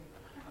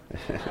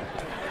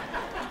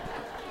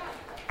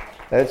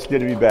It's good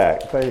to be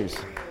back. Thanks.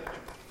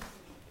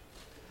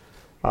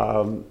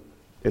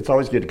 It's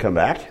always good to come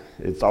back.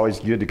 It's always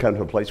good to come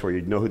to a place where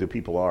you know who the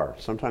people are.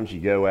 Sometimes you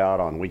go out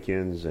on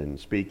weekends and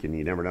speak, and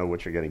you never know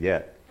what you're going to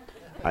get.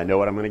 I know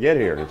what I'm going to get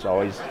here. It's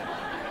always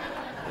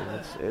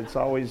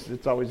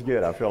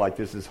good. I feel like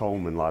this is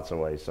home in lots of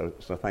ways. So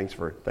thanks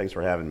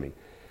for having me.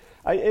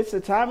 It's the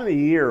time of the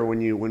year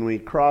when we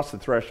cross the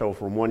threshold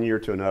from one year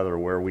to another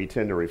where we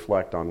tend to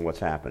reflect on what's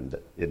happened,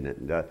 isn't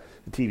it? The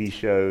TV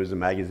shows, the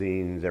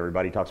magazines,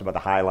 everybody talks about the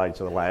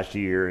highlights of the last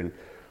year, and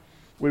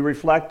we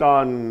reflect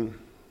on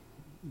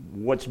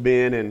what's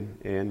been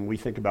and we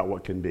think about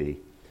what can be.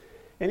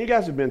 And you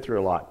guys have been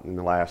through a lot in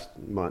the last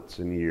months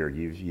and year.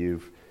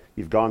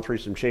 You've gone through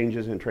some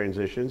changes and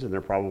transitions, and there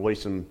are probably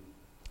some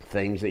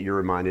things that you're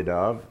reminded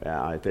of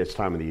at this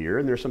time of the year,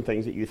 and there's some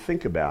things that you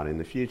think about in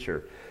the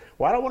future.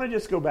 Well, I don't want to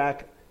just go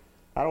back.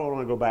 I don't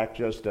want to go back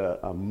just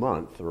a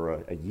month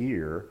or a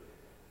year.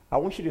 I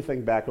want you to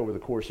think back over the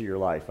course of your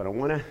life, and I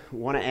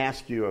want to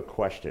ask you a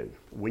question.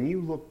 When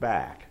you look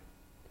back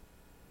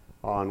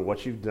on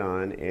what you've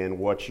done and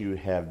what you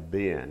have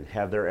been,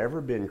 have there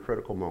ever been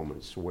critical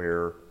moments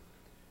where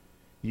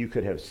you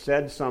could have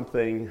said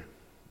something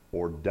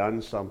or done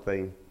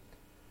something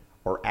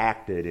or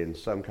acted in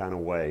some kind of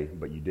way,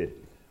 but you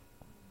didn't?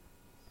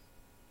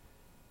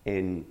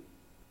 And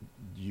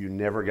you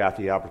never got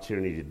the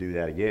opportunity to do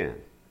that again.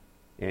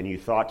 And you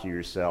thought to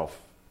yourself,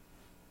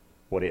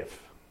 what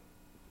if?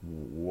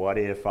 What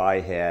if I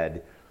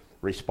had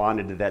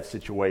responded to that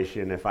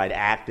situation, if I'd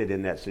acted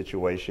in that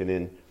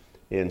situation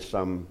in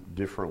some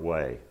different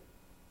way?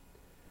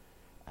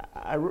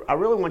 I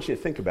really want you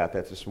to think about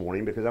that this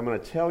morning, because I'm going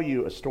to tell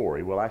you a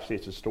story. Well, actually,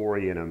 it's a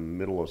story in the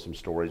middle of some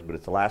stories, but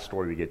it's the last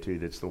story we get to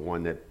that's the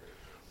one that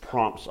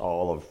prompts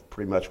all of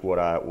pretty much what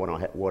I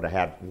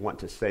want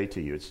to say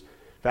to you. It's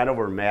found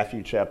over in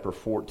Matthew chapter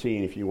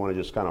 14. If you want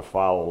to just kind of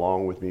follow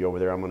along with me over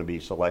there, I'm going to be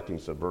selecting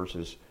some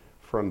verses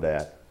from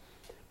that.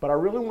 But I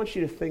really want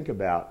you to think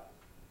about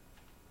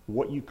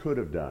what you could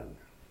have done,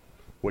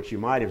 what you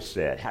might have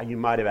said, how you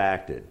might have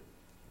acted.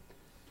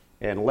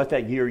 And let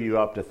that gear you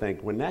up to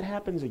think, when that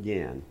happens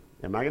again,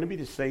 am I going to be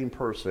the same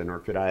person, or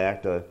could I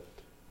act a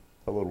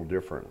little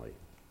differently?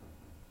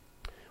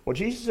 Well,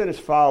 Jesus and his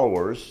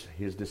followers,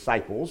 his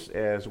disciples,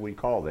 as we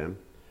call them,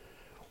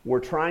 were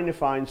trying to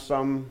find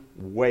some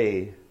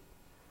way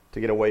to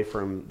get away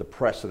from the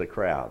press of the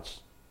crowds.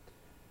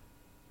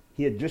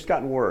 Jesus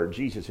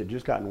had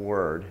just gotten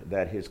word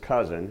that his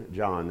cousin,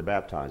 John the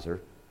Baptizer,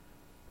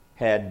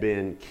 had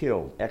been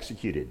killed,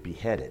 executed,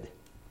 beheaded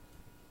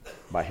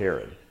by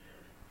Herod.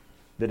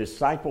 The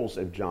disciples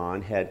of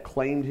John had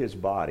claimed his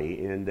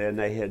body, and then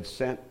they had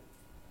sent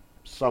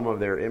some of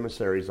their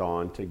emissaries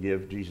on to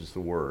give Jesus the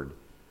word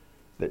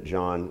that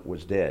John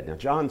was dead. Now,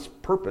 John's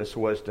purpose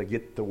was to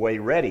get the way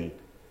ready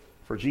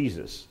for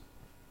Jesus.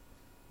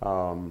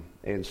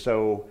 And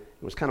so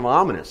it was kind of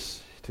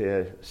ominous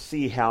to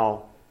see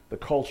how the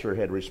culture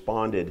had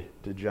responded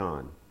to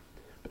John.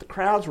 But the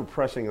crowds were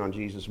pressing on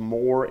Jesus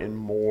more and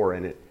more,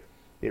 and it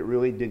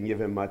really didn't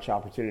give him much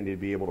opportunity to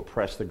be able to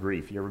press the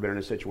grief. You ever been in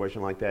a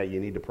situation like that? You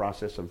need to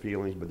process some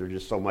feelings, but there's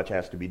just so much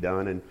has to be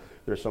done, and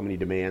there's so many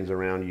demands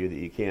around you that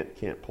you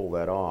can't pull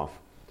that off.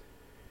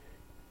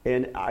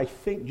 And I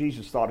think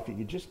Jesus thought if he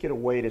could just get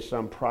away to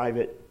some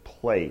private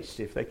place,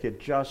 if they could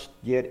just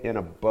get in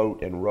a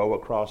boat and row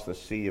across the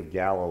Sea of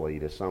Galilee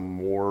to some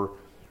more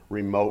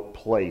remote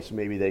place,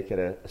 maybe they could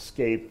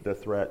escape the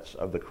threats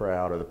of the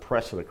crowd, or the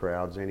press of the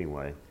crowds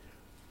anyway.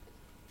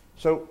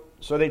 So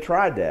they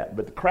tried that,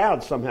 but the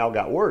crowd somehow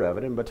got word of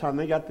it, and by the time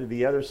they got to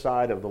the other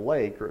side of the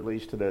lake, or at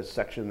least to the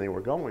section they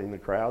were going, the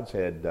crowds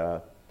had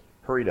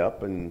hurried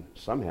up and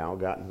somehow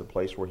gotten to the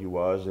place where he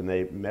was, and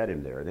they met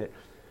him there. The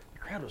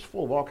crowd was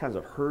full of all kinds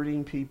of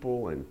hurting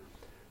people and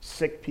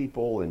sick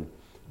people and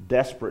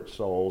desperate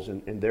souls,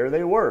 and there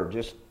they were,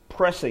 just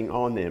pressing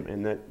on them.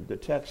 And the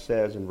text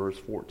says in verse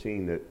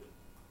 14 that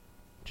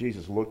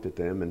Jesus looked at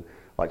them, and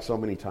like so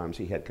many times,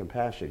 he had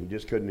compassion. He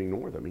just couldn't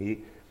ignore them.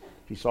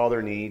 He saw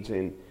their needs,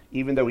 and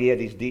even though he had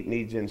these deep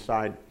needs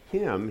inside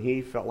him,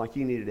 he felt like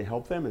he needed to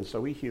help them, and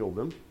so he healed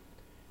them,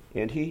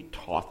 and he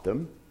taught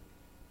them,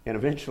 and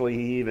eventually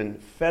he even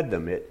fed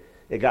them.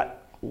 It got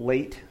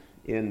late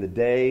in the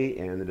day,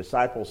 and the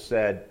disciples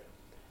said,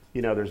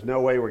 there's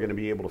no way we're going to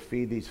be able to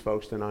feed these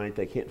folks tonight.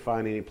 They can't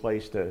find any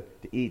place to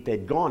eat.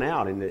 They'd gone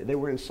out, and they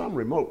were in some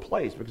remote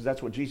place, because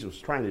that's what Jesus was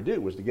trying to do,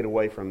 was to get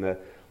away from the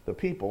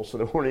people. So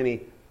there weren't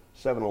any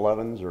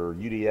 7-Elevens or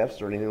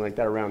UDFs or anything like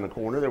that around the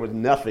corner. There was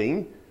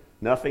nothing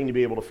to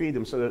be able to feed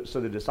them. So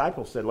the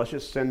disciples said, let's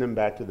just send them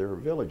back to their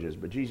villages.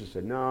 But Jesus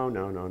said,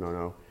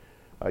 no.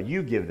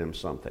 You give them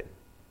something.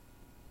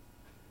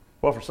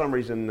 Well, for some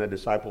reason, the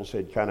disciples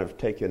had kind of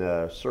taken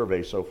a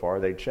survey so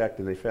far. They checked,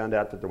 and they found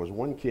out that there was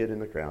one kid in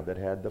the crowd that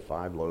had the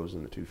 5 loaves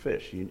and the 2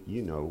 fish.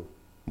 You know,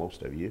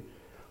 most of you,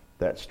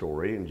 that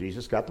story. And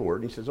Jesus got the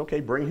word, and he says, okay,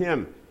 bring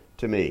him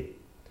to me.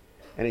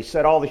 And he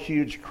set all the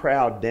huge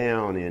crowd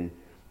down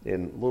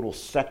in little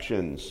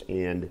sections,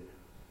 and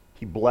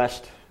he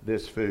blessed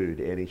this food,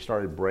 and he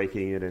started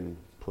breaking it and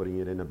putting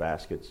it into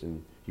baskets,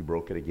 and he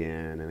broke it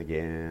again and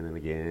again and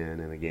again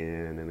and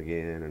again and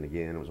again and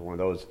again. It was one of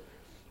those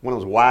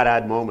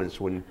wide-eyed moments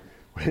when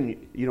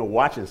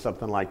watching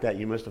something like that,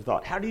 you must have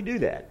thought, how do you do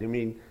that? I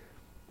mean,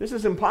 this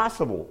is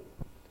impossible.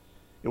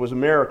 It was a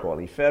miracle, and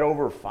he fed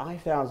over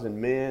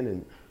 5,000 men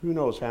and who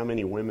knows how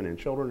many women and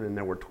children, and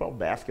there were 12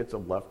 baskets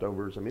of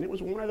leftovers. I mean, it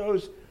was one of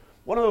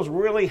those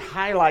really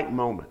highlight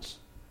moments.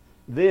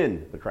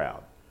 Then the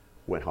crowd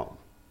went home.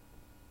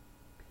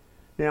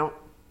 Now,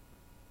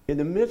 in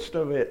the midst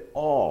of it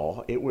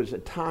all, it was a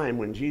time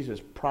when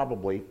Jesus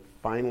probably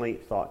finally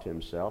thought to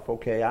himself,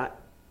 okay,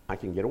 I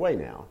can get away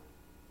now.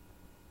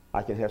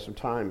 I can have some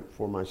time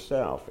for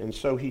myself. And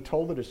so he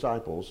told the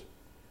disciples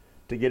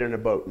to get in a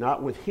boat,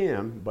 not with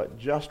him, but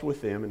just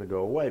with them, and to go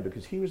away,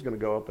 because he was going to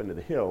go up into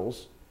the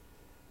hills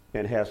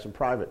and have some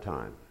private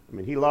time. I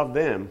mean, he loved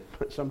them,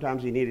 but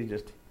sometimes he needed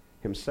just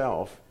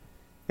himself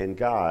and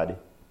God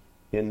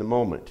in the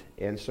moment.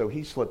 And so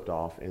he slipped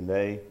off, and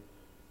they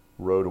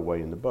rowed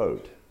away in the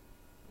boat.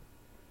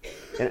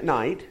 And at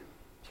night,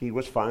 he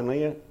was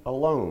finally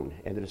alone,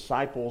 and the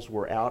disciples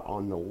were out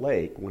on the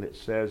lake when it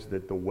says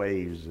that the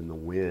waves and the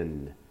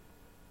wind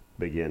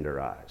began to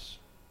rise.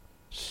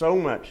 So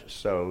much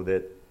so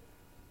that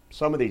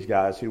some of these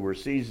guys who were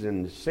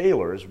seasoned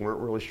sailors weren't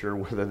really sure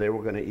whether they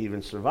were going to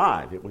even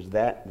survive. It was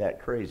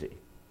that crazy.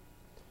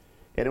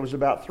 And it was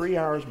about 3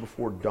 hours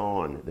before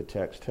dawn, the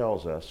text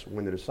tells us,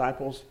 when the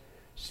disciples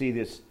see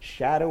this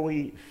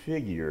shadowy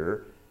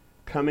figure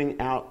coming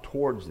out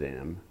towards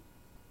them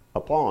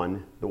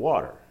upon the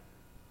water.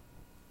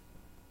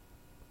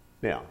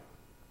 Now,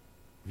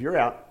 if you're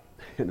out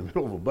in the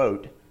middle of a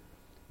boat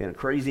in a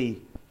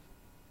crazy,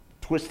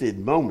 twisted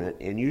moment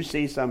and you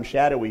see some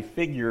shadowy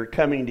figure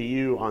coming to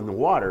you on the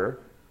water,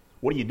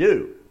 what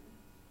do?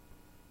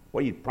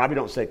 Well, you probably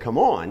don't say, come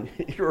on.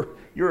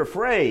 You're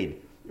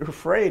afraid. You're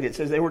afraid. It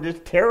says they were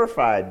just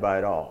terrified by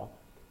it all.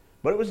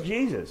 But it was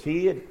Jesus.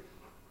 He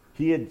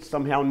had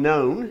somehow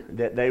known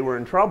that they were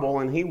in trouble,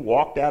 and he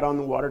walked out on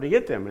the water to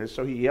get them. And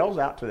so he yells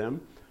out to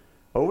them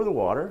over the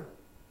water,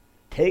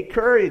 take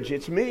courage,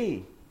 it's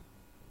me.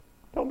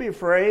 Don't be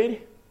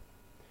afraid.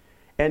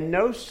 And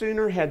no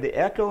sooner had the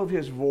echo of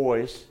his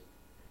voice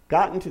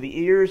gotten to the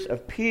ears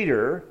of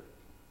Peter,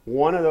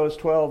 one of those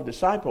 12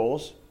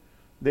 disciples,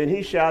 then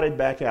he shouted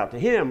back out to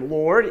him,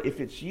 Lord,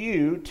 if it's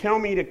you, tell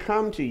me to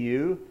come to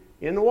you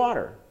in the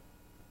water.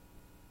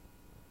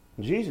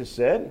 And Jesus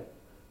said,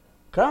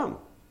 come.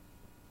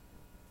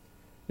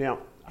 Now,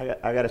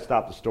 I got to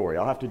stop the story.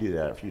 I'll have to do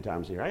that a few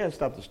times here. I got to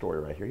stop the story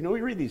right here. We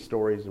read these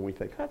stories and we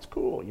think, that's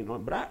cool,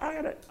 but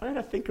I got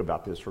to think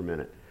about this for a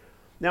minute.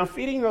 Now,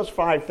 feeding those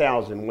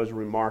 5,000 was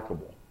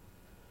remarkable.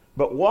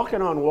 But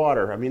walking on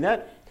water, I mean,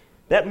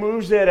 that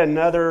moves it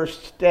another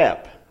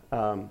step.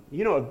 A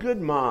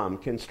good mom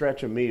can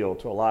stretch a meal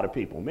to a lot of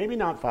people. Maybe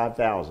not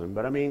 5,000,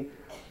 but I mean,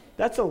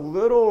 that's a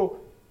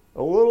little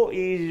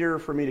easier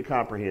for me to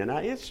comprehend.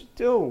 It's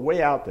still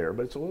way out there,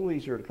 but it's a little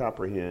easier to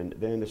comprehend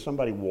than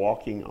somebody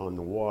walking on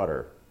the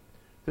water.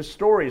 This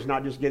story is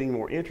not just getting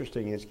more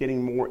interesting, it's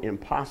getting more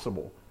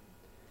impossible.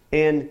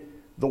 And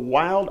the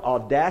wild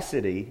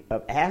audacity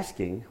of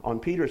asking on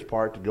Peter's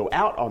part to go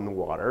out on the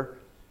water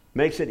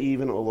makes it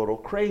even a little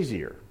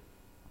crazier.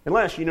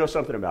 Unless you know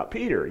something about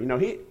Peter.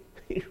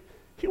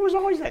 He was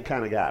always that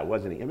kind of guy,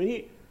 wasn't he? I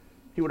mean,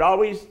 he would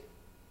always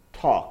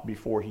talk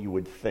before he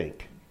would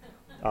think.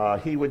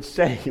 He would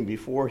say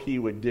before he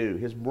would do.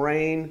 His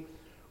brain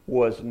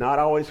was not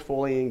always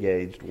fully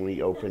engaged when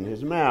he opened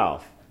his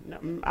mouth.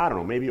 I don't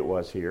know, maybe it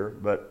was here,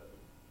 but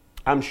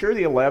I'm sure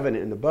the 11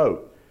 in the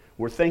boat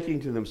were thinking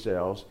to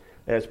themselves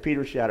as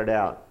Peter shouted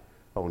out,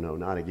 oh no,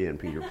 not again,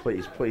 Peter.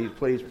 Please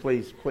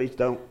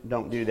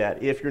don't do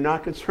that. If you're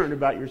not concerned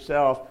about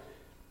yourself,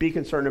 be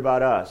concerned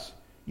about us.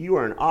 You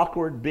are an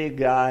awkward big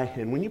guy,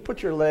 and when you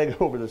put your leg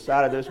over the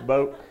side of this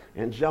boat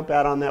and jump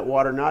out on that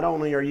water, not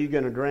only are you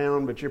going to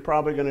drown, but you're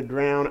probably going to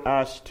drown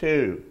us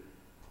too.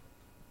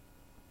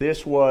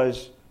 This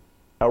was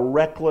a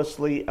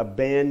recklessly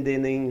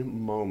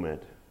abandoning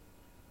moment.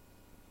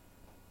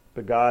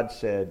 But God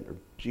said, or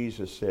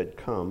Jesus said,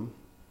 come.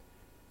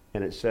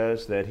 And it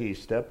says that he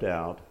stepped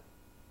out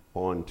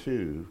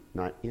onto,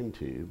 not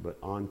into, but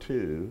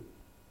onto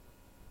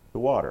the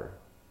water.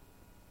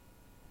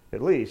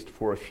 At least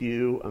for a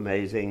few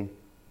amazing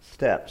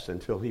steps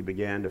until he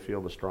began to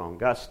feel the strong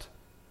gust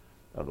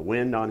of the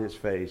wind on his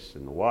face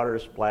and the water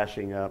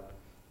splashing up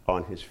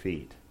on his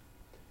feet.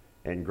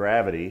 And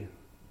gravity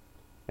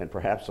and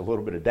perhaps a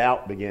little bit of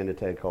doubt began to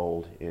take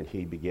hold, and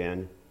he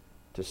began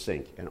to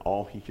sink. And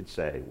all he could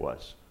say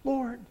was,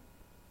 Lord,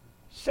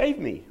 save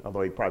me.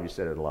 Although he probably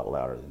said it a lot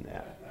louder than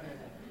that.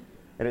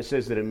 And it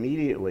says that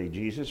immediately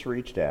Jesus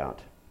reached out,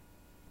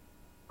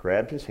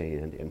 grabbed his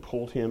hand, and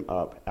pulled him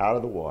up out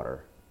of the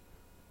water.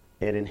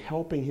 And in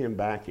helping him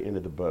back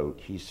into the boat,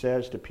 he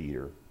says to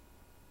Peter,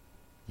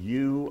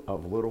 you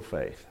of little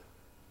faith,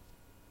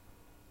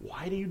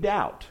 why do you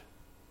doubt?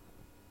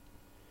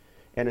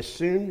 And as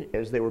soon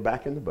as they were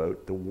back in the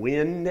boat, the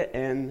wind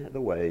and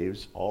the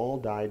waves all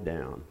died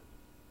down,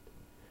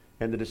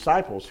 And the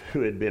disciples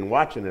who had been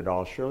watching it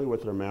all, surely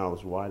with their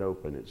mouths wide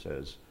open, it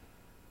says,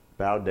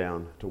 bowed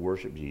down to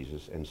worship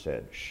Jesus and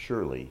said,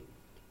 surely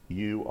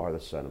you are the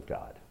Son of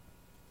God.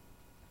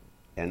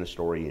 And the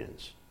story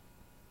ends.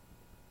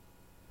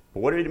 But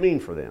what did it mean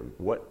for them?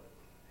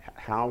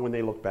 How, when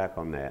they look back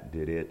on that,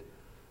 did it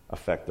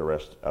affect the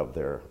rest of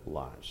their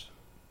lives?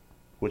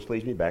 Which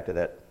leads me back to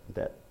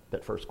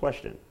that first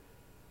question.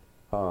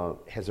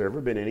 Has there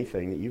ever been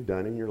anything that you've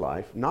done in your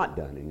life, not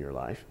done in your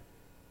life,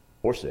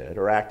 or said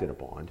or acted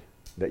upon,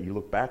 that you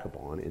look back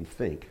upon and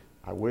think,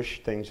 I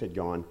wish things had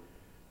gone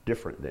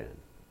different then?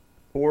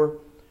 Or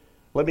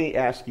let me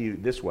ask you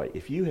this way.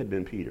 If you had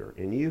been Peter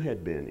and you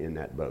had been in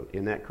that boat,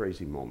 in that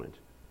crazy moment,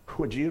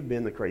 would you have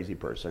been the crazy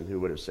person who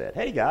would have said,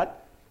 hey, God,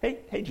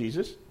 hey,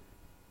 Jesus,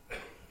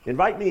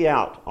 invite me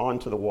out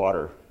onto the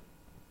water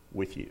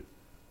with you?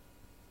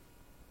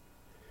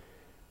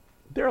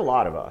 There are a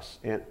lot of us,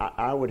 and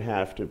I would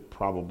have to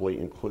probably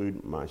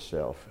include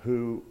myself,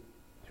 who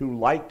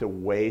like to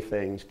weigh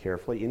things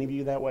carefully. Any of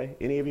you that way?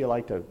 Any of you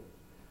like to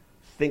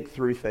think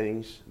through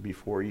things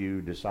before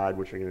you decide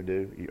what you're going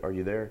to do? Are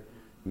you there?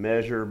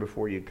 Measure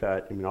before you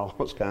cut. I mean, all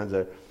those kinds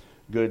of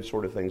good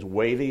sort of things.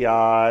 Weigh the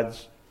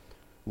odds.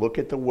 Look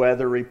at the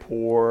weather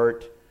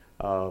report.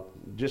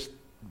 Just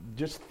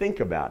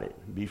think about it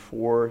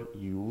before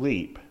you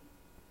leap.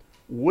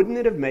 Wouldn't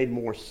it have made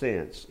more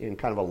sense in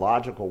kind of a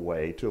logical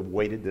way to have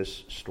waited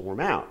this storm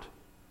out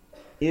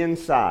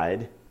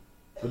inside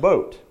the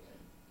boat?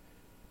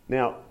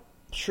 Now,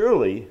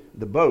 surely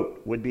the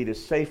boat would be the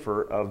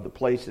safer of the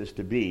places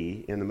to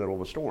be in the middle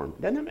of a storm.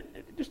 Doesn't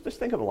it? Just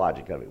think of the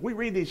logic of it. We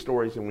read these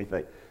stories and we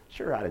think,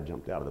 sure, I'd have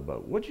jumped out of the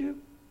boat. Would you?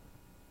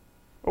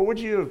 Or would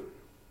you have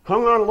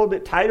hung on a little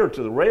bit tighter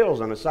to the rails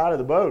on the side of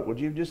the boat? Would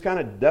you have just kind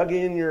of dug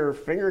in your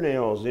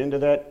fingernails into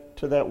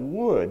that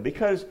wood?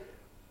 Because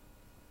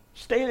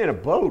staying in a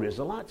boat is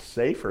a lot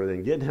safer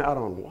than getting out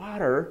on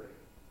water.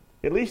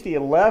 At least the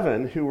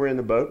 11 who were in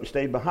the boat and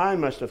stayed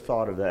behind must have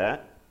thought of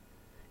that.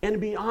 And to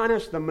be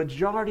honest, the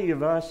majority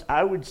of us,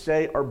 I would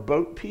say, are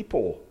boat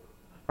people,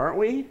 aren't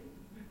we?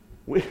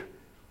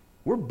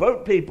 We're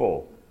boat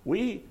people.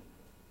 We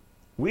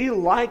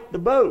like the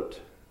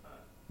boat.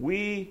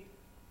 We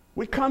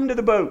come to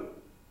the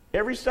boat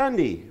every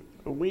Sunday.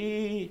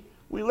 We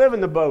live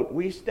in the boat.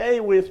 We stay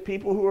with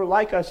people who are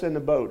like us in the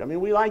boat. I mean,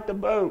 we like the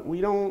boat.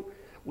 We don't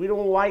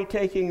like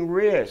taking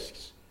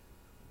risks.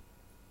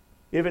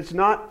 If it's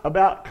not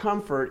about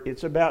comfort,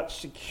 it's about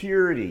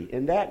security,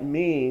 and that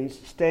means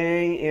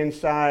staying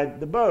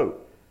inside the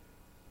boat.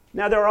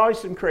 Now, there are always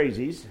some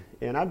crazies,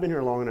 and I've been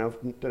here long enough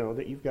to know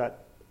that you've got,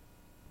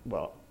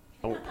 well,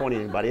 I won't point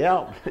anybody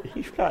out, but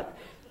you've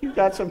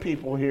got some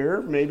people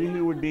here maybe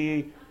who would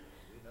be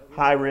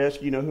high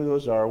risk. You know who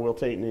those are. We'll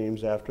take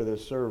names after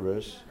this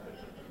service.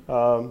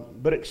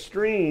 But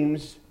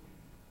extremes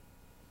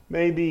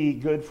may be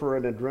good for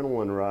an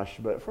adrenaline rush,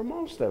 but for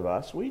most of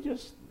us,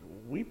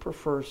 we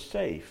prefer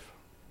safe.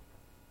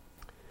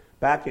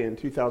 Back in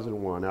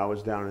 2001, I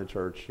was down in a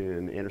church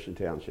in Anderson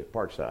Township,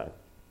 Parkside.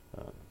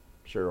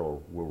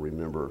 Cheryl will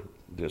remember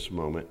this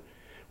moment.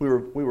 We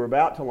were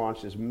about to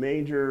launch this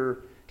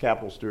major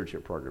capital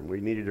stewardship program. We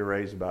needed to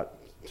raise about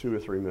 $2 or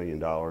 $3 million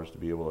to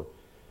be able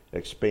to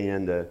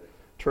expand the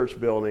church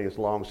building. It's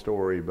a long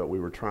story, but we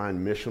were trying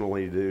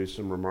missionally to do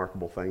some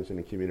remarkable things in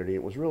the community.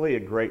 It was really a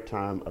great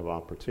time of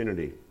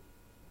opportunity.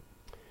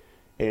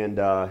 And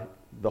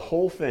the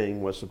whole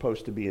thing was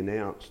supposed to be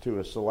announced to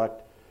a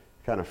select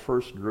kind of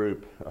first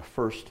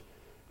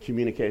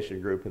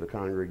communication group of the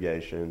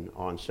congregation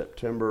on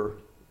September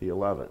the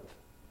 11th.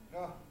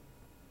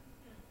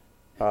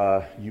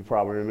 You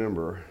probably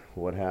remember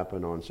what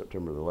happened on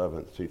September the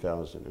 11th,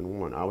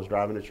 2001. I was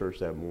driving to church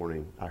that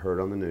morning. I heard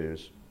on the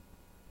news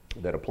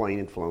that a plane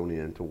had flown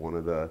into one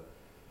of the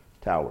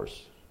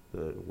towers,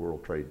 the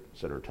World Trade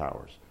Center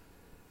towers.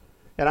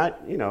 And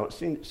it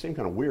seemed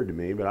kind of weird to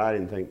me, but I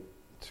didn't think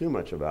too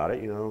much about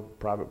it.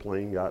 Private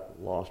plane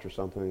got lost or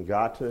something.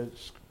 Got to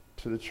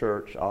the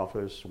church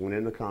office, went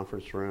in the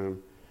conference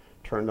room,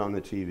 turned on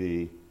the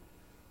TV,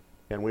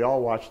 and we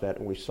all watched that,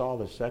 and we saw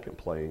the second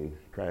plane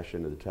crash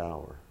into the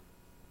tower.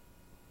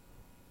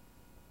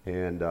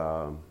 And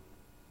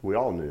we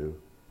all knew,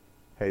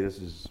 hey, this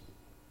is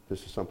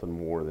something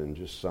more than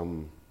just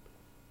some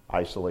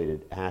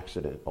isolated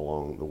accident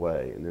along the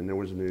way. And then there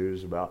was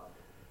news about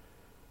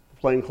the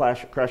plane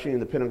crashing in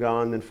the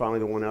Pentagon, then finally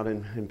the one out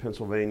in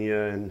Pennsylvania,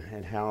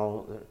 and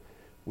how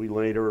we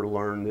later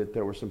learned that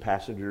there were some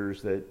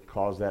passengers that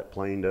caused that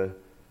plane to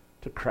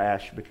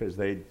crash because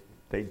they'd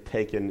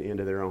taken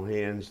into their own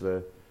hands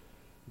the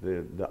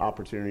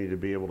opportunity to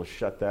be able to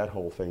shut that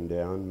whole thing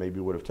down. Maybe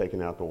would have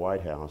taken out the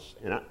White House.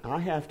 And I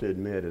have to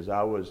admit, as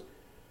I was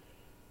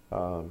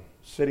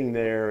sitting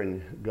there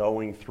and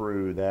going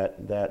through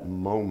that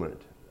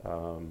moment,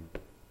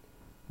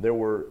 there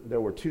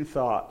were two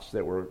thoughts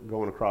that were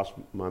going across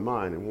my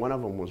mind, and one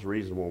of them was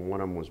reasonable, and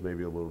one of them was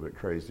maybe a little bit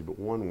crazy. But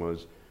one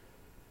was,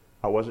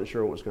 I wasn't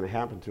sure what was going to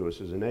happen to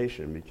us as a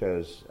nation,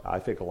 because I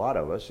think a lot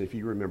of us, if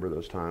you remember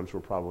those times, were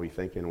probably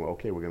thinking, well,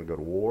 okay, we're going to go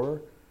to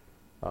war.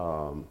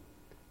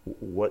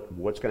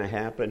 what's going to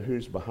happen,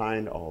 who's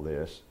behind all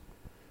this.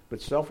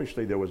 But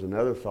selfishly, there was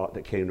another thought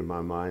that came to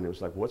my mind. It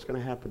was like, what's going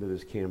to happen to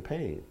this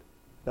campaign?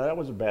 Now, that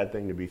was a bad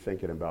thing to be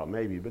thinking about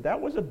maybe, but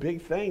that was a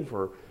big thing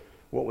for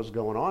what was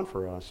going on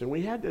for us. And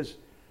we had this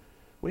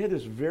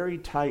very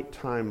tight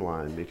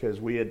timeline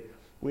because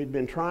we'd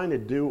been trying to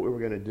do what we were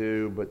going to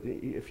do, but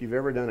if you've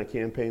ever done a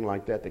campaign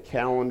like that, the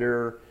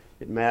calendar,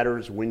 it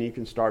matters when you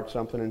can start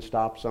something and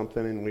stop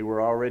something, and we were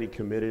already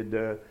committed.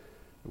 It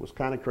was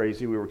kind of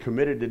crazy. We were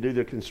committed to do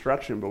the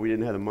construction, but we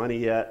didn't have the money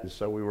yet, and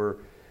so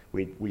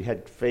we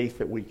had faith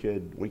that we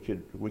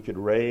could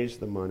raise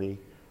the money.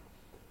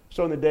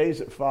 So in the days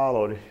that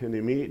followed, in the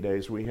immediate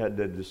days, we had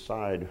to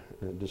decide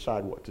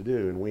what to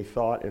do, and we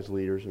thought as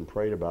leaders and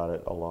prayed about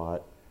it a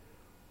lot.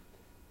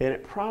 And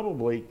it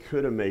probably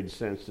could have made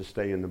sense to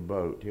stay in the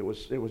boat. It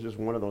was just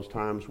one of those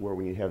times where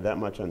when you have that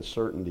much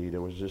uncertainty,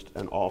 there was just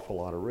an awful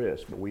lot of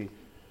risk. But we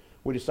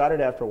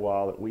decided after a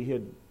while that we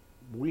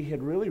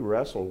had really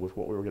wrestled with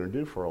what we were going to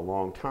do for a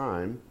long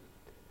time,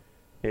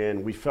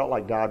 and we felt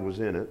like God was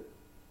in it,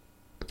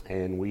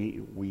 and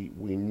we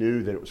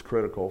knew that it was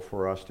critical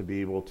for us to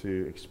be able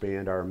to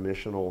expand our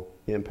missional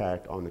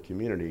impact on the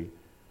community.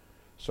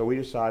 So we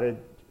decided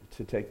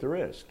to take the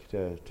risk,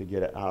 to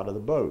get it out of the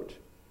boat.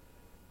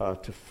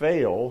 To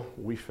fail,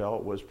 we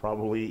felt, was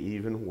probably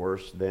even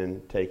worse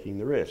than taking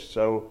the risk.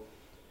 So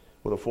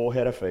with a full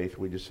head of faith,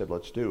 we just said,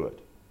 let's do it.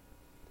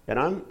 And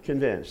I'm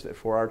convinced that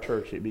for our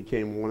church, it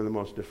became one of the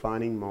most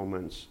defining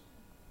moments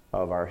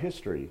of our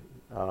history.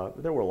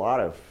 There were a lot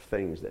of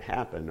things that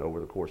happened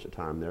over the course of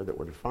time there that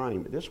were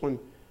defining, but this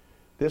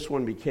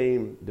one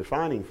became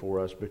defining for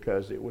us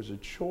because it was a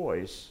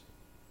choice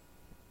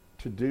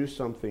to do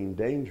something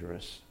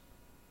dangerous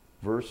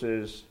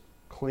versus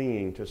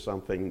clinging to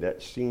something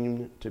that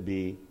seemed to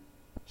be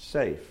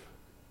safe.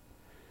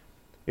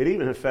 It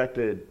even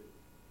affected,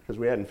 because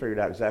we hadn't figured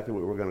out exactly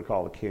what we were going to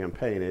call the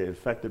campaign, it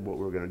affected what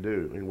we were going to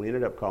do. And we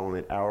ended up calling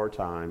it Our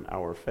Time,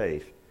 Our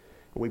Faith.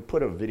 And we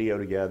put a video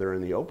together,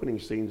 and the opening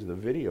scenes of the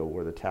video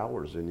were the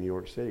towers in New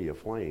York City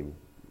aflame.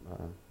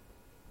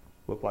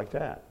 Looked like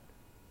that.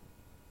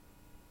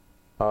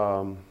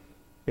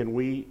 And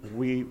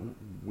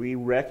we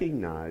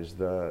recognized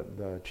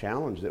the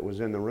challenge that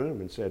was in the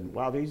room and said,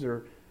 wow, these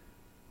are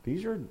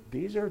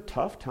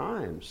tough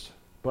times,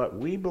 but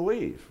we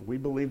believe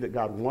that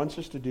God wants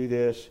us to do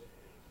this,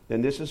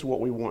 and this is what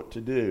we want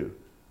to do.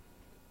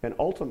 And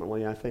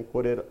ultimately, I think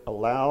what it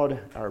allowed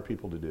our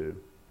people to do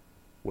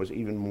was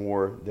even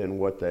more than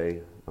what they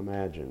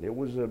imagined. It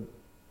was a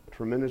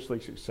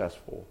tremendously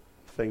successful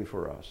thing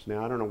for us.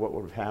 Now, I don't know what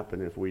would have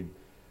happened if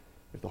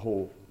the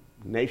whole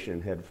nation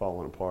had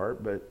fallen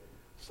apart, but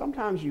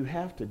sometimes you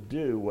have to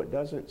do what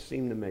doesn't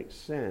seem to make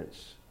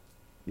sense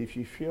if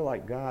you feel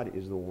like God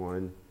is the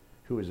one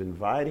who is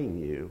inviting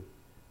you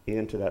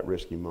into that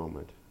risky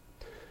moment.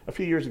 A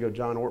few years ago,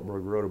 John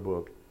Ortberg wrote a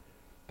book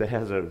that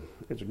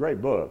it's a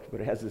great book, but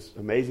it has this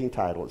amazing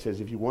title. It says,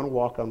 if you want to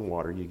walk on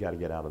water, you got to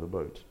get out of the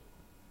boat.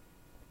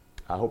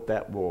 I hope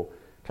that will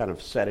kind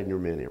of set in your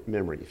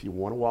memory. If you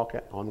want to walk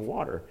on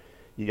water,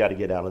 you got to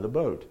get out of the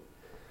boat.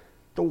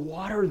 The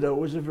water,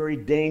 though, is a very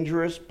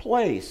dangerous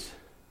place.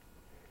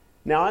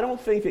 Now, I don't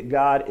think that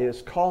God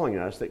is calling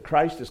us, that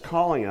Christ is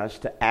calling us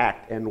to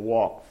act and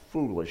walk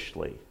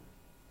foolishly.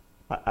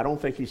 I don't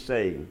think he's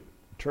saying,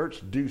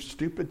 church, do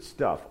stupid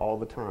stuff all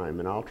the time,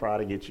 and I'll try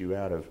to get you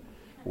out of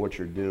what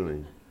you're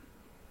doing.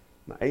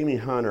 Now, Amy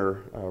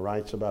Hunter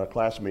writes about a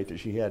classmate that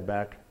she had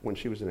back when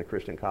she was in a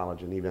Christian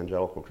college, an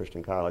evangelical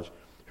Christian college,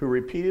 who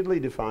repeatedly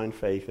defined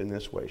faith in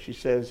this way. She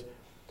says,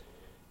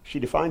 she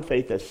defined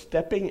faith as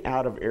stepping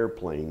out of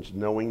airplanes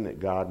knowing that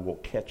God will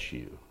catch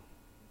you.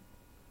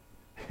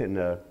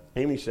 And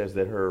Amy says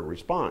that her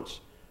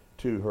response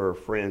to her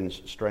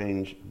friend's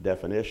strange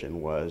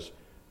definition was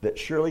that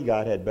surely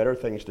God had better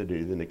things to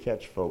do than to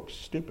catch folks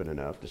stupid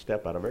enough to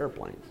step out of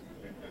airplanes.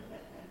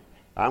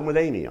 I'm with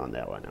Amy on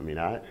that one. I mean,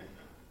 I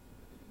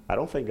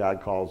don't think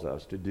God calls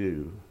us to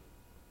do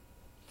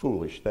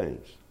foolish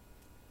things.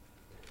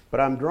 But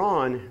I'm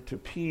drawn to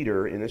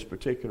Peter in this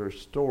particular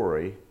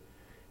story,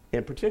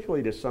 and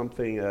particularly to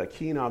something, a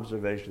keen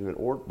observation that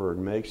Ortberg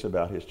makes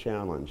about his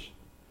challenge.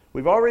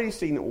 We've already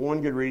seen that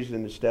one good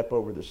reason to step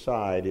over the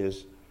side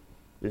is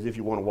if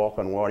you want to walk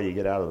on water, you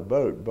get out of the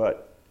boat.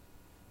 But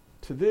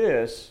to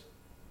this,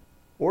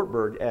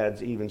 Ortberg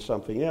adds even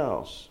something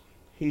else.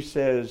 He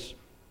says,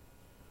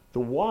 the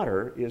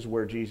water is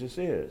where Jesus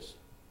is.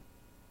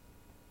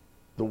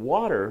 The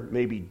water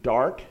may be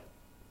dark,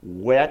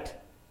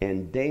 wet,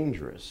 and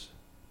dangerous,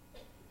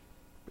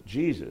 but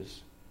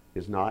Jesus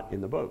is not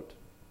in the boat.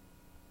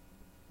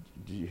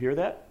 Did you hear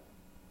that?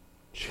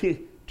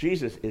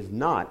 Jesus is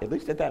not, at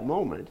least at that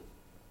moment,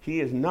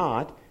 he is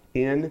not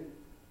in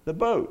the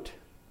boat.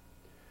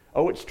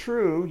 Oh, it's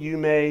true, you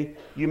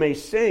may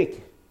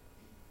sink,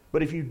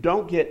 but if you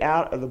don't get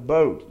out of the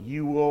boat,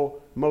 you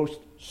will most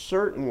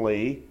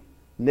certainly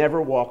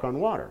never walk on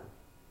water.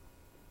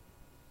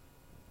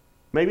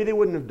 Maybe they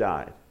wouldn't have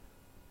died.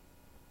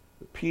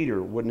 But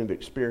Peter wouldn't have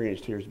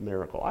experienced his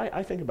miracle.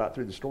 I think about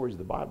through the stories of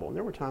the Bible, and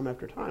there were time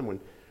after time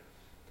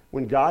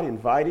when God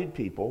invited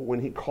people,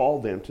 when he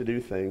called them to do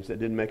things that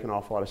didn't make an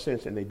awful lot of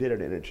sense, and they did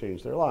it and it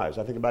changed their lives.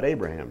 I think about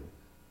Abraham.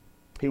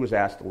 He was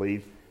asked to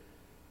leave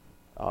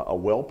a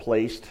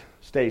well-placed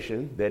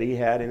station that he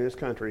had in his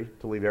country,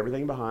 to leave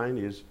everything behind,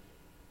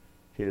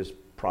 his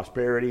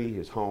prosperity,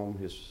 his home,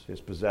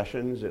 his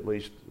possessions, at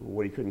least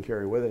what he couldn't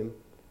carry with him,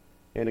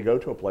 and to go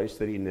to a place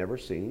that he'd never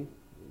seen,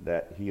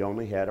 that he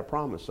only had a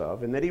promise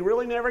of, and that he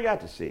really never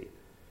got to see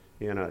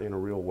in a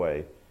real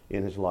way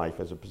in his life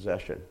as a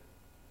possession.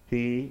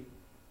 He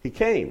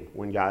came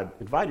when God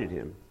invited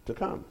him to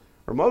come.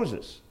 Or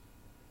Moses,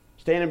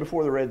 standing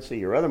before the Red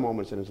Sea, or other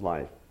moments in his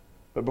life.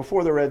 But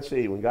before the Red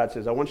Sea, when God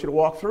says, I want you to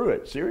walk through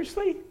it.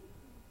 Seriously?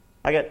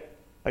 I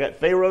got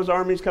Pharaoh's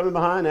armies coming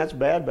behind, that's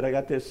bad, but I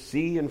got this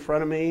sea in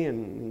front of me,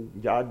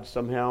 and God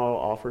somehow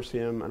offers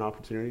him an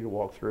opportunity to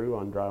walk through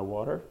on dry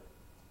water.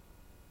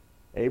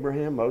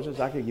 Abraham, Moses,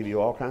 I could give you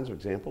all kinds of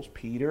examples.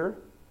 Peter.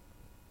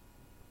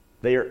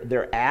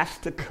 They're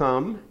asked to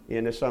come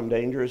into some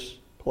dangerous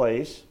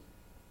place.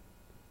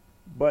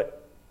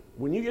 But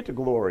when you get to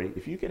glory,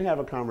 if you can have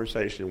a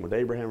conversation with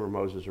Abraham or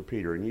Moses or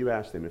Peter, and you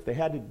ask them if they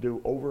had to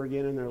do over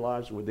again in their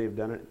lives, would they have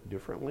done it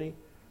differently?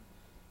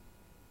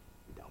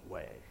 No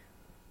way.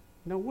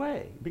 No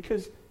way.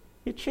 Because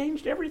it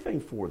changed everything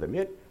for them.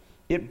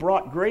 It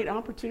brought great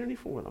opportunity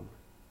for them.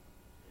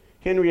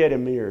 Henrietta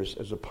Mears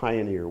was a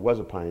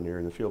pioneer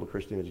in the field of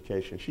Christian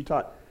education. She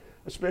taught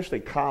especially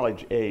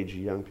college-age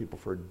young people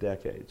for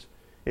decades.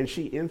 And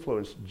she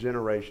influenced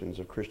generations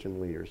of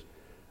Christian leaders.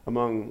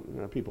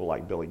 Among people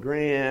like Billy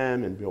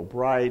Graham and Bill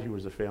Bright, who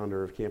was the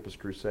founder of Campus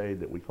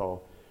Crusade that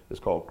is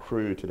called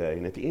Cru today.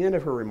 And at the end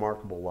of her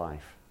remarkable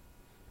life,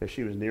 as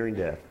she was nearing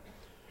death,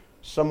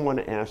 someone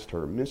asked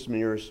her, Miss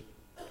Mears,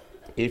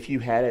 if you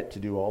had it to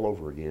do all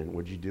over again,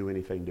 would you do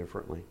anything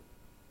differently?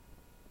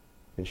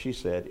 And she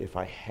said, if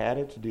I had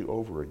it to do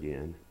over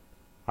again,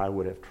 I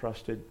would have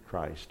trusted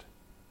Christ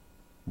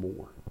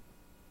more.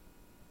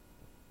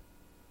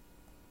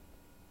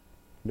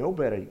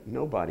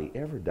 Nobody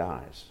ever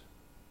dies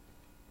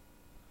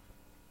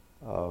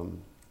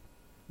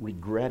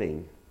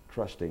regretting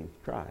trusting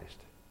Christ.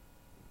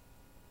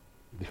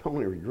 The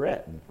only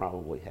regret we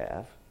probably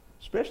have,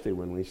 especially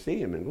when we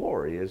see him in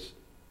glory, is,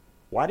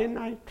 why didn't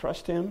I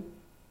trust him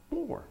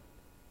more?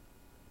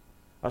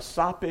 A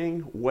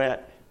sopping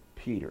wet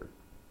Peter,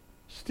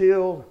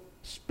 still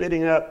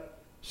spitting up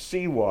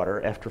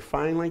seawater after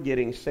finally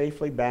getting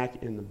safely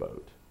back in the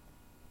boat,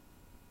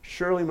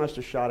 surely must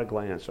have shot a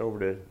glance over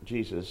to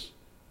Jesus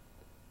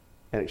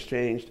and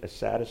exchanged a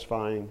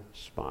satisfying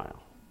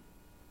smile.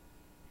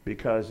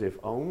 Because if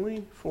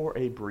only for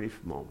a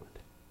brief moment,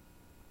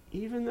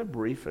 even the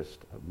briefest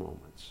of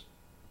moments,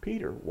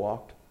 Peter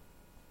walked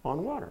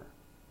on water.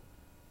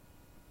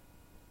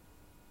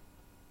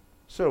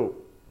 So,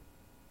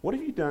 what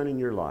have you done in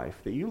your life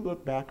that you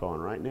look back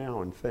on right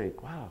now and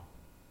think, wow,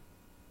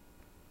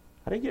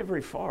 I didn't get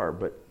very far,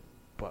 but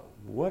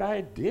what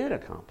I did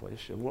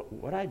accomplish and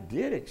what I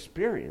did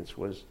experience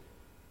was,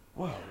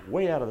 wow,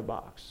 way out of the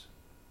box.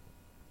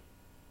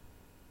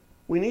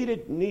 We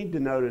need to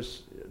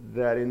notice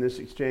that in this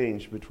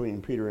exchange between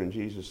Peter and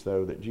Jesus,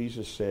 though, that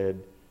Jesus said,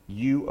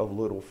 you of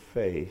little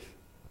faith,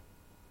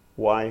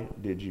 why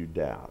did you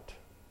doubt?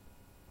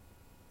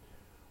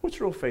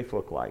 What's real faith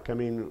look like? I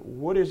mean,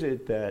 what is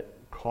it that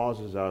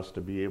causes us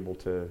to be able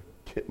to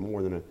get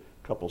more than a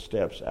couple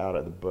steps out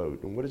of the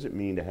boat? And what does it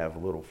mean to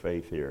have little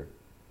faith here?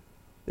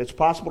 It's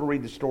possible to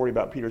read the story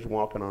about Peter's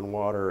walking on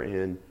water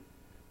and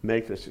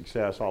make the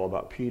success all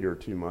about Peter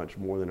too much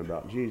more than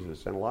about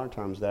Jesus. And a lot of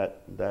times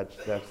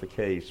that's the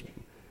case.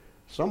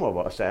 Some of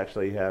us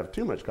actually have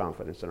too much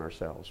confidence in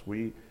ourselves.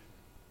 We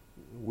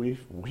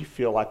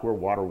feel like we're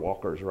water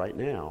walkers right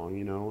now.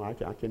 You know,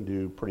 I can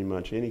do pretty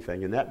much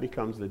anything, and that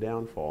becomes the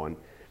downfall. And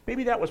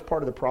maybe that was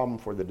part of the problem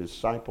for the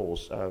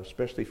disciples,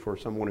 especially for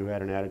someone who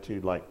had an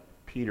attitude like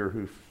Peter,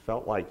 who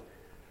felt like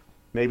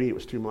maybe it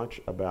was too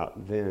much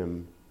about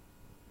them.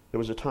 There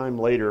was a time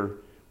later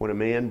when a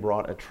man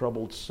brought a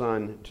troubled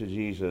son to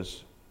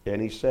Jesus, and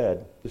he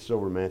said, this is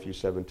over in Matthew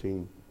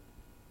 17,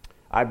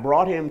 I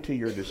brought him to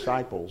your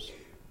disciples,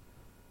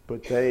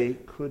 but they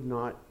could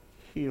not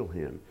heal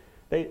him.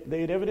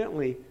 They had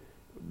evidently,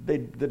 the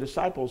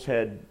disciples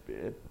had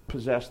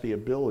possessed the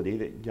ability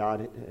that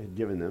God had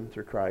given them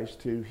through Christ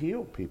to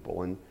heal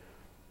people. And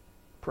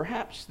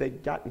perhaps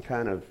they'd gotten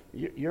kind of,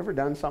 you ever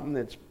done something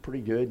that's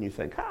pretty good and you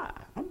think,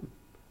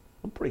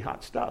 I'm pretty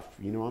hot stuff,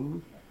 you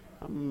know,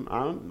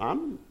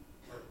 I'm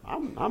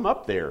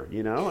up there,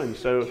 you know, and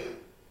so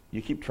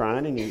you keep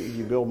trying and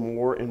you build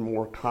more and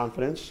more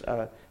confidence.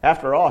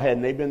 After all,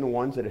 hadn't they been the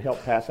ones that had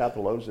helped pass out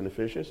the loaves and the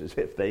fishes, as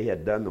if they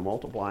had done the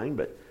multiplying?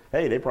 But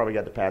hey, they probably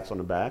got the pats on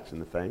the backs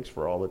and the thanks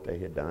for all that they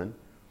had done.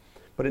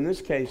 But in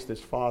this case,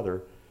 this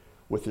father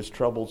with his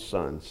troubled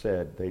son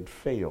said they'd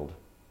failed.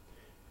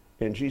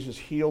 And Jesus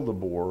healed the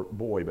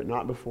boy, but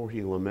not before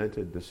he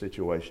lamented the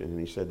situation. And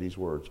he said these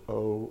words,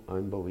 "O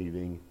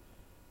unbelieving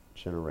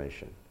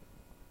generation."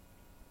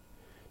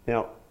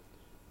 Now,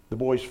 the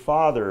boy's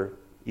father,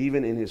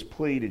 even in his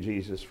plea to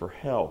Jesus for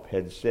help,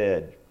 had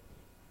said,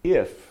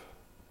 if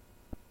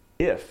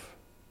if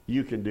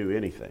you can do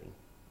anything.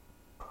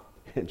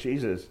 And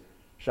Jesus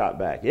shot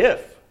back,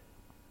 if.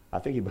 I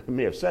think he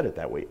may have said it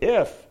that way.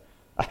 If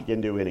I can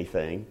do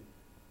anything.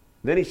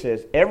 Then he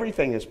says,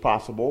 everything is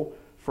possible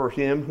for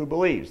him who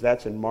believes.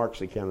 That's in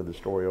Mark's account of the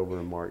story over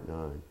in Mark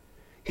 9.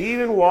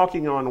 Even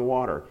walking on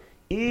water,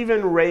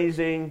 even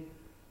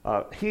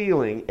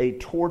healing a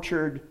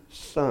tortured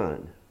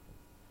son.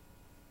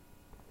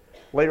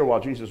 Later, while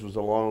Jesus was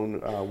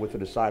alone with the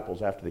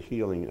disciples after the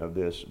healing of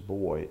this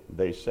boy,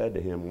 they said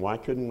to him, why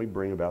couldn't we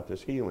bring about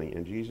this healing?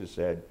 And Jesus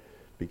said,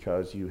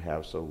 because you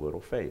have so little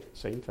faith.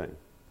 Same thing.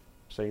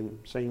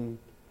 Same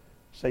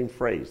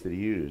phrase that he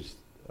used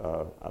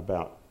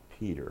about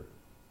Peter.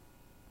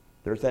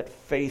 There's that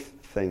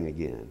faith thing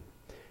again.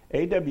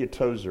 A.W.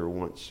 Tozer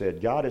once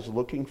said, God is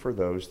looking for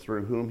those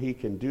through whom he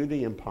can do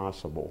the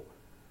impossible.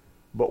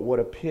 But what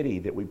a pity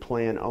that we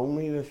plan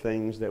only the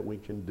things that we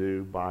can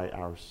do by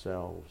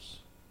ourselves.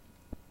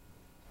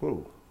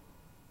 Whew.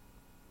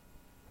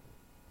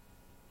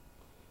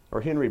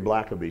 Or Henry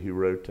Blackaby, who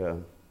wrote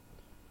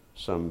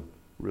some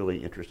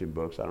really interesting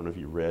books. I don't know if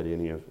you read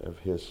any of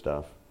his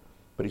stuff.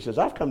 But he says,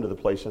 I've come to the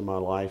place in my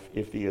life,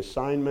 if the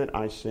assignment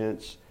I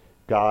sense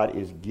God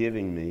is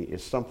giving me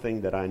is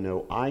something that I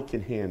know I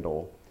can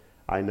handle,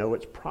 I know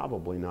it's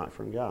probably not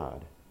from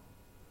God.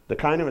 The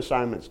kind of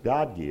assignments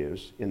God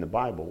gives in the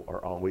Bible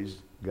are always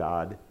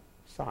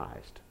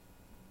God-sized.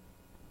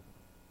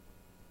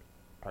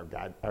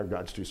 Our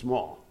God's too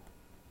small.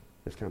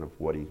 That's kind of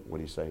what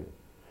he's saying.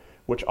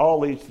 Which all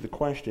leads to the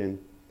question,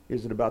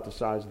 is it about the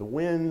size of the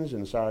winds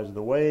and the size of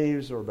the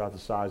waves, or about the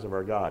size of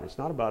our God? It's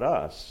not about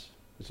us.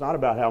 It's not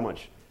about how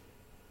much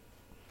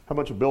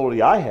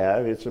ability I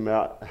have. It's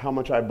about how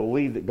much I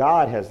believe that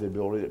God has the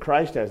ability, that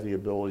Christ has the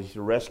ability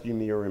to rescue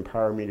me or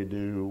empower me to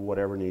do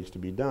whatever needs to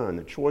be done.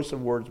 The choice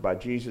of words by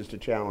Jesus to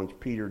challenge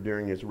Peter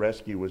during his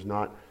rescue was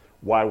not,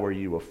 why were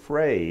you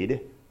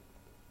afraid,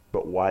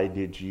 but why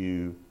did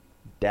you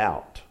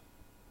doubt?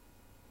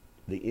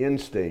 The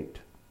instinct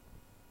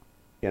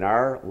in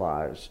our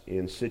lives,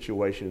 in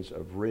situations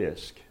of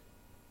risk,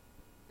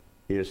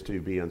 is to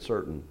be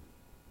uncertain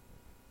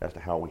as to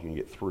how we can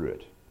get through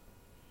it.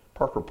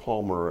 Parker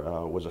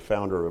Palmer was a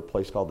founder of a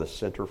place called the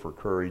Center for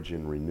Courage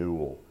and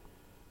Renewal.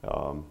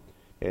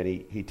 And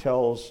he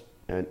tells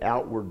an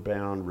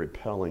outward-bound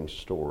repelling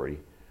story.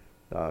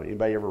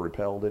 Anybody ever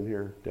repelled in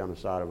here down the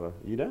side of a...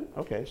 You done?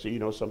 Okay, so you'll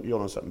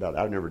know something about it.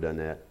 I've never done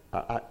that.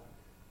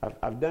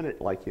 I've done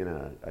it like in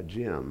a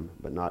gym,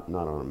 but not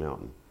on a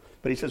mountain.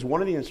 But he says,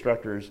 one of the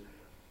instructors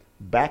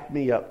backed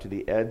me up to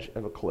the edge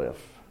of a cliff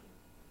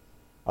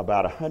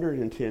about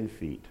 110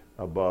 feet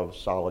above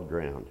solid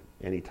ground,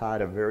 and he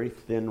tied a very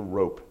thin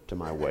rope to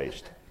my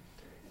waist,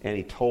 and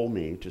he told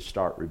me to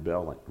start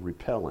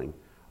rappelling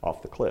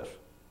off the cliff.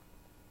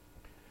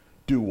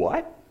 Do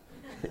what?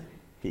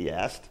 He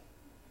asked.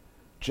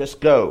 Just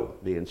go,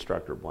 the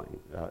instructor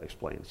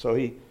explained. So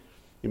he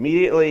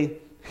immediately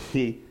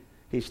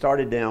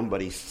started down,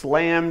 but he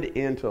slammed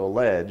into a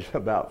ledge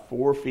about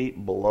 4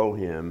 feet below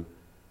him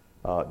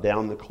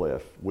down the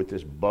cliff with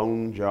this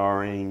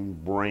bone-jarring,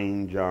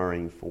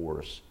 brain-jarring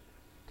force.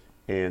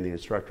 And the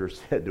instructor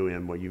said to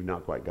him, well, you've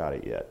not quite got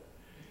it yet.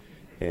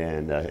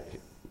 And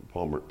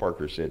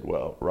Parker said,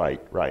 well,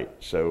 right.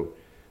 So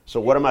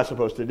what am I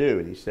supposed to do?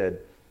 And he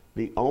said,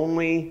 the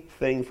only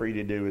thing for you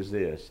to do is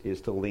this,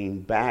 is to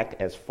lean back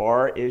as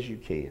far as you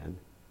can,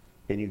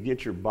 and you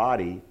get your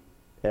body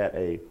at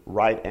a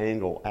right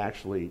angle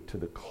actually to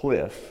the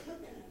cliff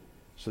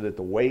so that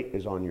the weight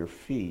is on your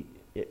feet.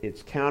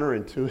 It's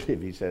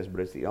counterintuitive, he says,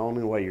 but it's the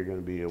only way you're going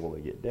to be able to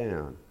get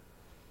down.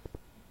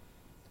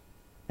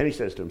 And he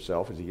says to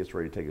himself as he gets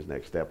ready to take his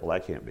next step, well,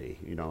 that can't be.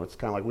 It's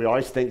kind of like we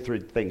always think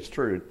through things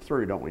through,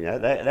 don't we?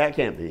 That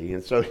can't be.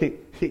 And so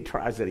he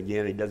tries it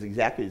again. He does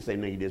exactly the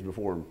same thing he did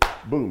before, and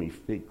boom,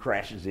 he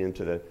crashes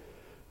into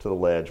the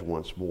ledge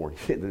once more.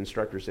 The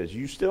instructor says,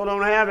 you still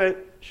don't have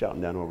it,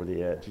 shouting down over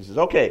the edge. He says,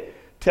 okay,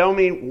 tell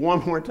me one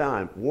more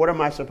time, what am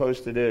I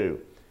supposed to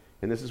do?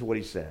 And this is what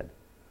he said.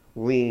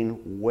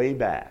 Lean way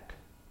back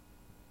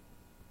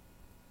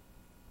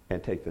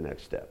and take the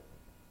next step.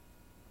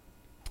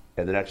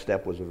 And the next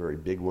step was a very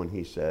big one,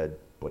 he said,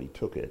 but he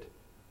took it.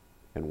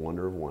 And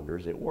wonder of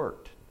wonders, it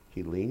worked.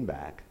 He leaned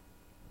back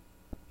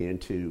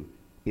into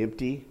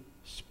empty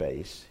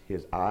space,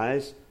 his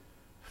eyes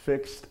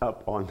fixed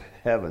up on the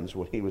heavens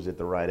when he was at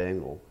the right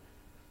angle.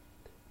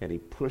 And he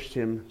pushed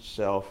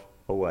himself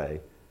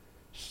away,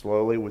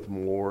 slowly with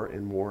more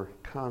and more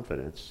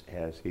confidence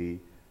as he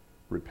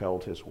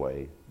rappelled his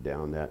way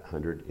down that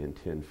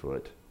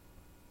 110-foot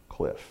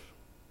cliff.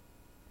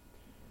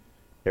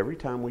 Every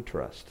time we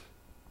trust,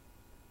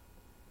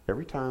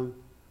 every time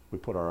we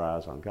put our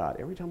eyes on God,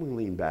 every time we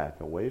lean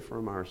back away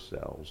from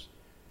ourselves,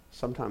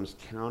 sometimes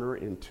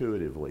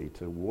counterintuitively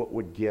to what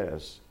would get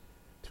us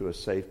to a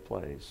safe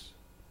place,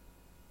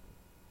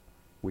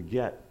 we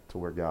get to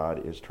where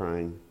God is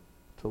trying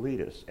to lead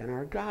us. And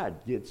our God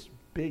gets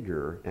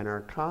bigger and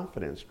our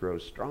confidence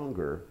grows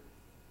stronger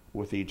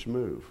with each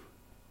move.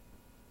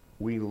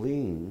 We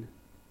lean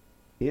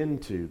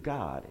into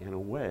God and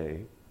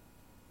away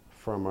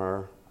from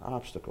our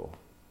obstacle.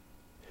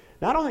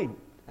 Now,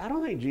 I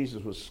don't think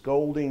Jesus was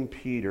scolding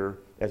Peter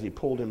as he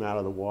pulled him out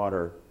of the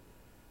water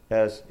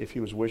as if he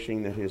was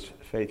wishing that his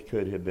faith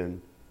could have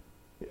been,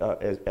 I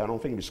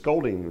don't think he was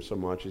scolding him so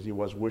much as he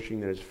was wishing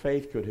that his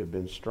faith could have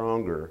been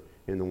stronger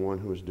in the one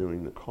who was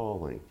doing the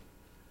calling.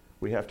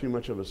 We have too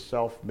much of a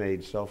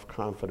self-made,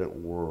 self-confident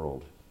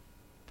world.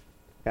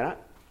 And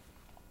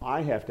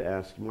I have to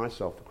ask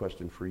myself the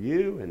question for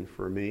you and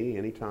for me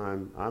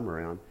anytime I'm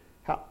around,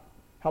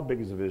 how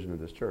big is the vision of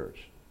this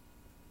church?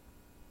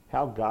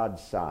 How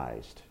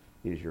God-sized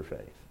is your faith?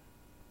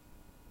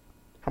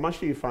 How much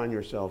do you find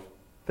yourself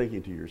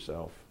thinking to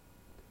yourself,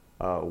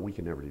 we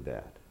can never do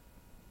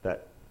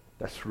that?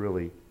 That's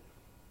really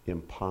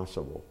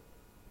impossible.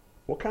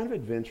 What kind of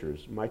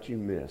adventures might you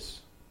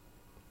miss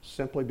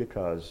simply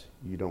because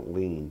you don't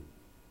lean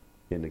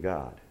into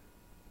God?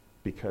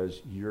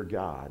 Because your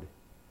God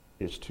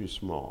is too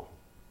small.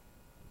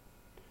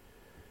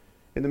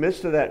 In the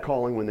midst of that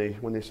calling,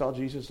 when they saw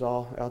Jesus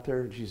all out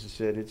there, Jesus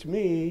said, "It's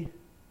me."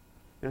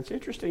 And it's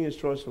interesting his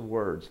choice of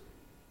words.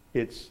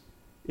 In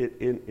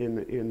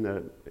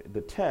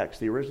the text,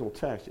 the original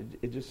text,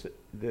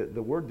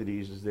 the word that he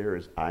uses there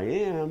is I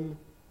am.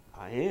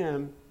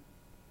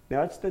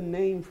 Now it's the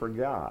name for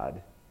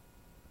God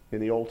in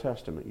the Old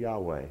Testament,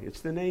 Yahweh.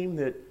 It's the name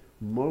that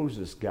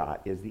Moses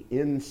got as the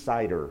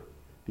insider,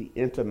 the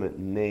intimate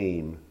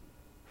name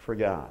for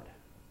God.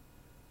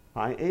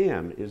 I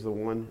am is the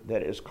one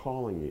that is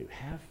calling you.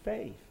 Have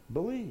faith.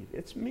 Believe.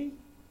 It's me.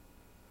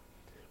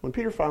 When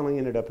Peter finally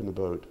ended up in the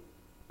boat,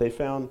 they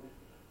found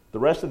the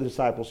rest of the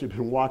disciples who'd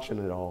been watching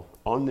it all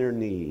on their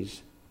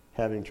knees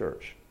having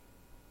church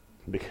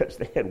because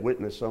they had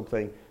witnessed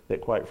something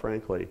that, quite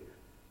frankly,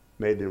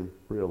 made them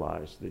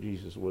realize that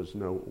Jesus was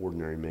no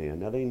ordinary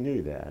man. Now, they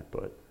knew that,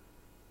 but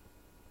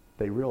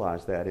they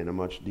realized that in a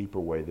much deeper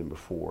way than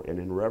before. And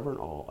in reverent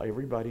awe,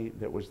 everybody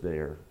that was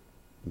there,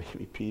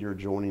 maybe Peter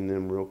joining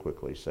them real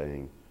quickly,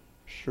 saying,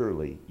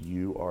 "Surely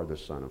you are the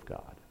Son of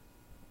God."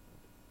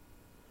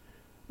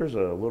 There's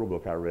a little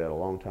book I read a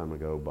long time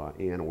ago by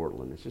Ann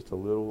Ortlund. It's just a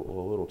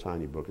little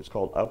tiny book. It's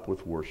called Up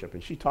with Worship.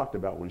 And she talked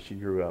about when she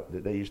grew up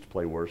that they used to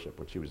play worship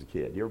when she was a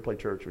kid. You ever play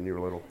church when you were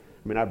little?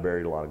 I mean, I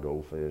buried a lot of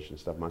goldfish and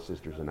stuff. My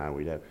sisters and I,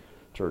 we'd have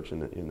church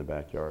in the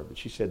backyard. But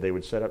she said they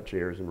would set up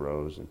chairs in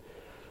rows, and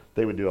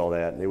they would do all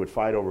that. And they would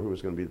fight over who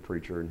was going to be the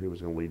preacher and who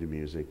was going to lead the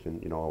music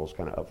and, all those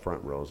kind of up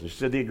front rows. And she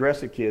said the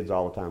aggressive kids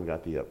all the time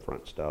got the up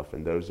front stuff,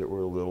 and those that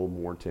were a little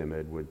more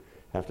timid would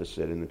have to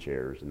sit in the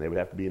chairs, and they would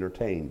have to be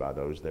entertained by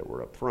those that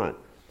were up front.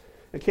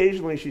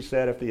 Occasionally, she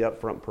said, if the up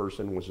front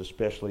person was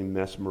especially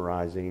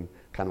mesmerizing,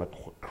 kind of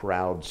a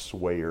crowd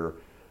swayer,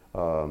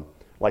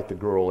 like the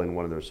girl in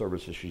one of their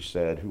services, she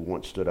said, who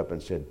once stood up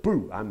and said,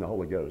 "Boo, I'm the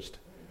Holy Ghost."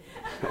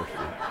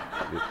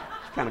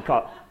 Kind of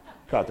caught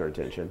their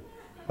attention.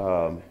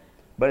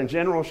 But in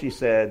general, she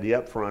said, the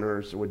up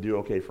fronters would do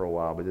okay for a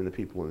while, but then the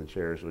people in the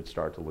chairs would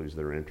start to lose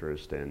their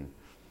interest, and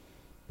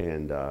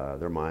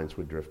their minds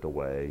would drift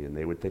away, and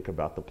they would think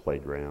about the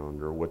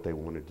playground or what they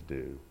wanted to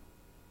do.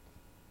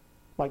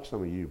 Like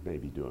some of you may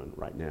be doing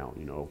right now.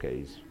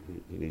 Okay,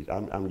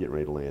 I'm getting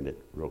ready to land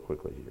it real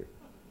quickly here.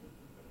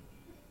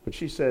 But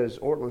she says,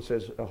 Ortlund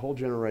says, a whole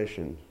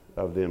generation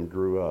of them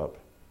grew up.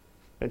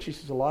 And she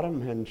says a lot of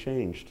them hadn't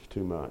changed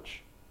too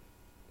much.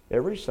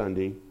 Every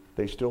Sunday,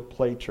 they still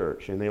play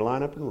church, and they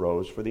line up in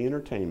rows for the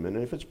entertainment.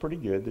 And if it's pretty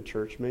good, the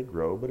church may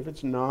grow. But if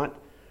it's not,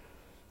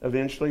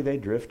 eventually they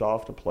drift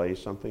off to play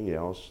something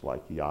else,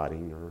 like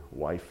yachting or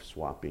wife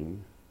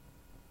swapping.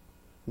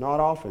 Not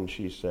often,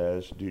 she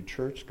says, do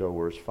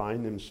churchgoers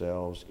find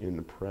themselves in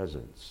the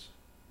presence.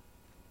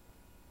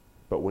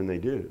 But when they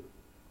do,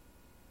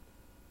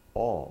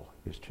 all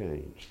is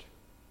changed.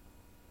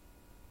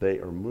 They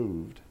are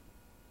moved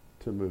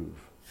to move.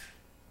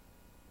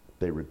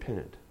 They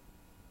repent.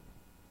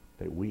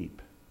 They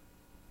weep.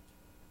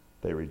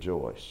 They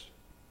rejoice.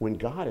 When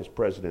God is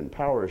present in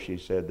power, she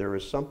said, there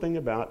is something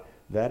about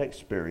that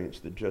experience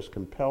that just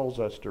compels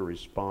us to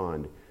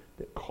respond,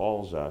 that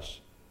calls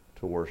us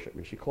to worship.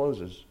 And she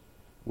closes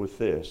with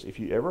this. If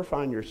you ever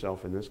find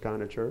yourself in this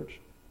kind of church,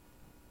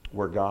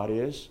 where God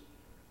is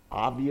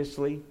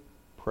obviously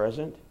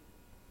present,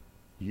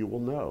 you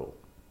will know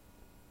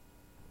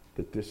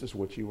that this is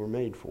what you were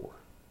made for.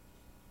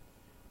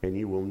 And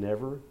you will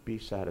never be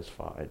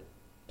satisfied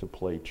to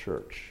play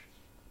church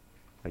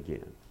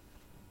again.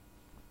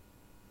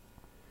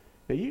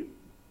 Now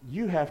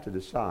you have to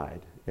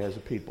decide as a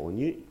people,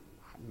 and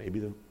maybe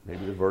the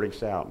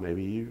verdict's out.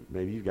 Maybe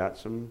you've got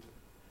some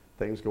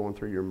things going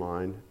through your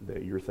mind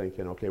that you're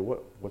thinking, okay,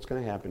 what's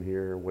going to happen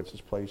here? What's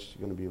this place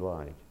going to be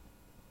like?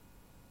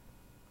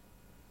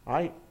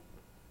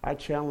 I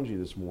challenge you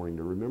this morning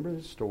to remember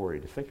this story,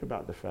 to think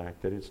about the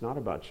fact that it's not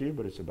about you,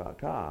 but it's about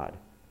God.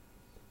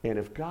 And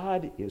if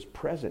God is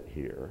present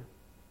here,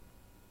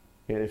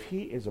 and if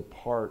he is a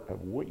part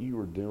of what you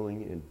are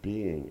doing and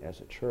being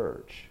as a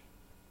church,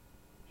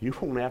 you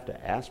won't have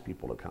to ask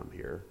people to come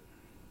here.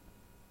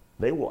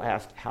 They will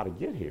ask how to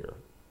get here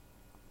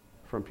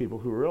from people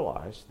who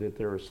realize that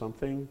there is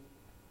something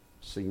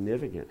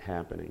significant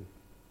happening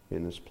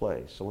in this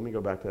place. So let me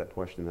go back to that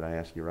question that I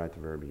asked you right at the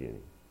very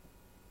beginning.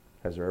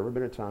 Has there ever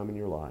been a time in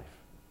your life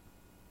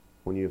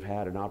when you've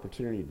had an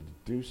opportunity to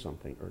do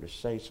something or to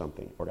say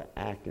something or to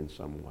act in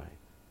some way,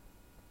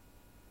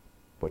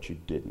 but you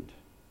didn't?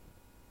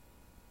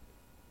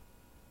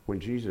 When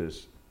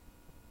Jesus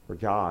or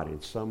God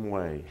in some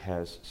way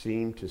has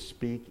seemed to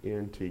speak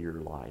into your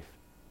life,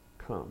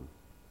 come.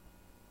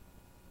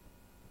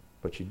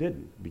 But you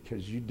didn't,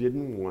 because you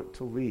didn't want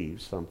to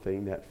leave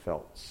something that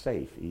felt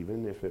safe,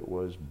 even if it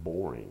was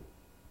boring.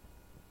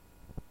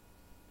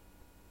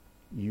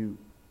 You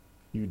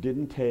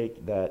didn't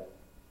take that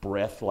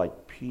breath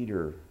like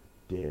Peter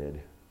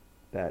did,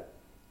 that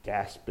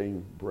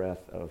gasping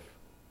breath of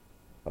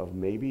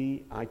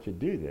maybe I could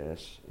do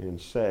this, and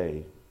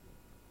say,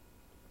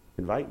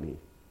 invite me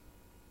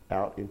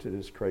out into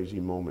this crazy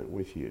moment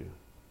with you.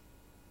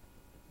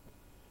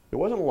 It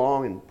wasn't a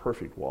long and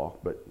perfect walk,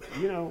 but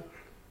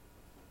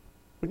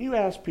when you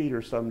ask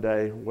Peter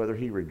someday whether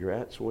he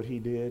regrets what he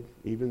did,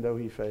 even though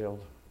he failed,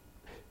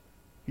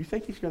 you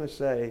think he's going to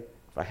say,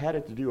 if I had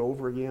it to do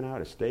over again, I would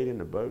have stayed in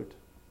the boat?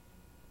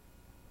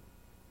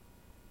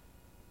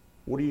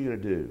 What are you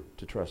going to do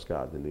to trust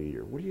God in the new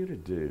year? What are you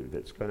going to do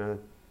that's going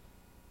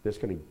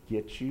to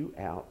get you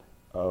out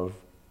of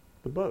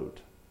the boat?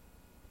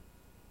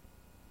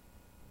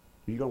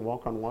 Are you going to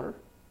walk on water?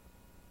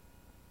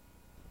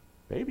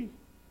 Maybe. It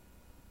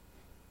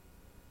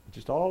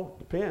just all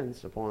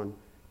depends upon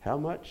how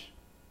much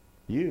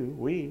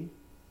we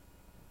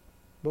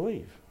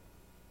believe.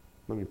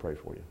 Let me pray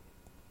for you.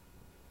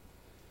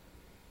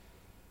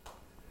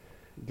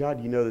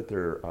 God, you know that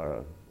there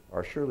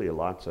are surely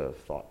lots of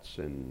thoughts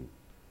and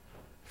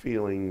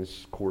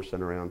feelings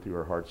coursing around through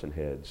our hearts and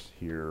heads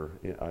here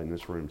in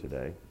this room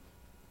today.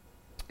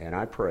 And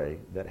I pray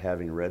that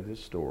having read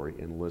this story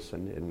and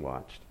listened and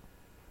watched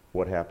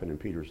what happened in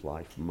Peter's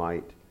life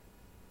might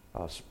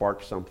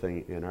spark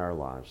something in our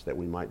lives, that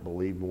we might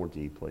believe more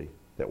deeply,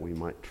 that we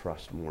might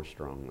trust more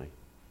strongly.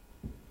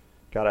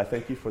 God, I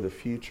thank you for the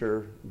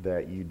future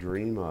that you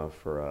dream of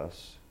for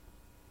us.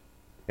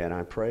 And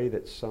I pray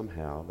that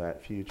somehow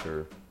that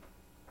future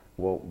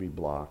won't be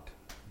blocked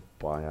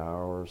by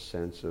our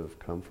sense of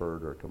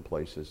comfort or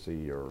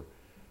complacency or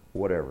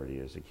whatever it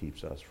is that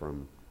keeps us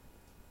from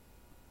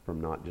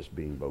not just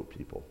being boat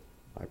people.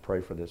 I pray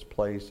for this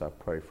place. I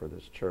pray for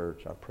this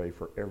church. I pray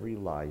for every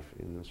life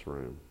in this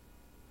room.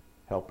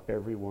 Help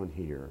everyone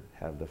here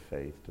have the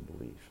faith to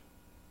believe.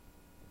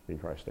 In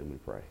Christ's name we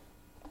pray.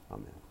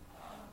 Amen.